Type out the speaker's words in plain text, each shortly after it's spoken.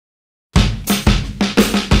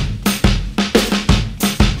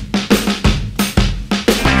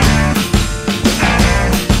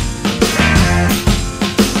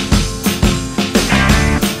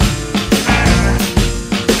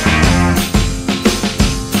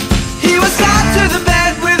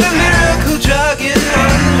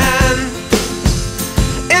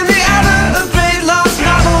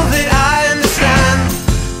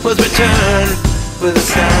with a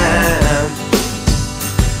stamp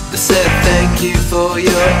that said thank you for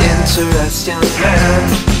your interest, young man.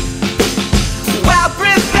 While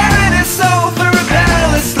preparing his soul for a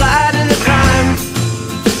perilous slide into crime,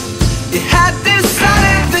 he had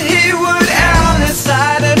decided that he would err on his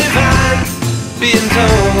side of divine, being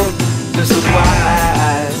told there's a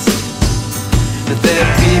wise that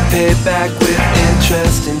they'd be paid back with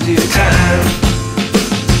interest in due time.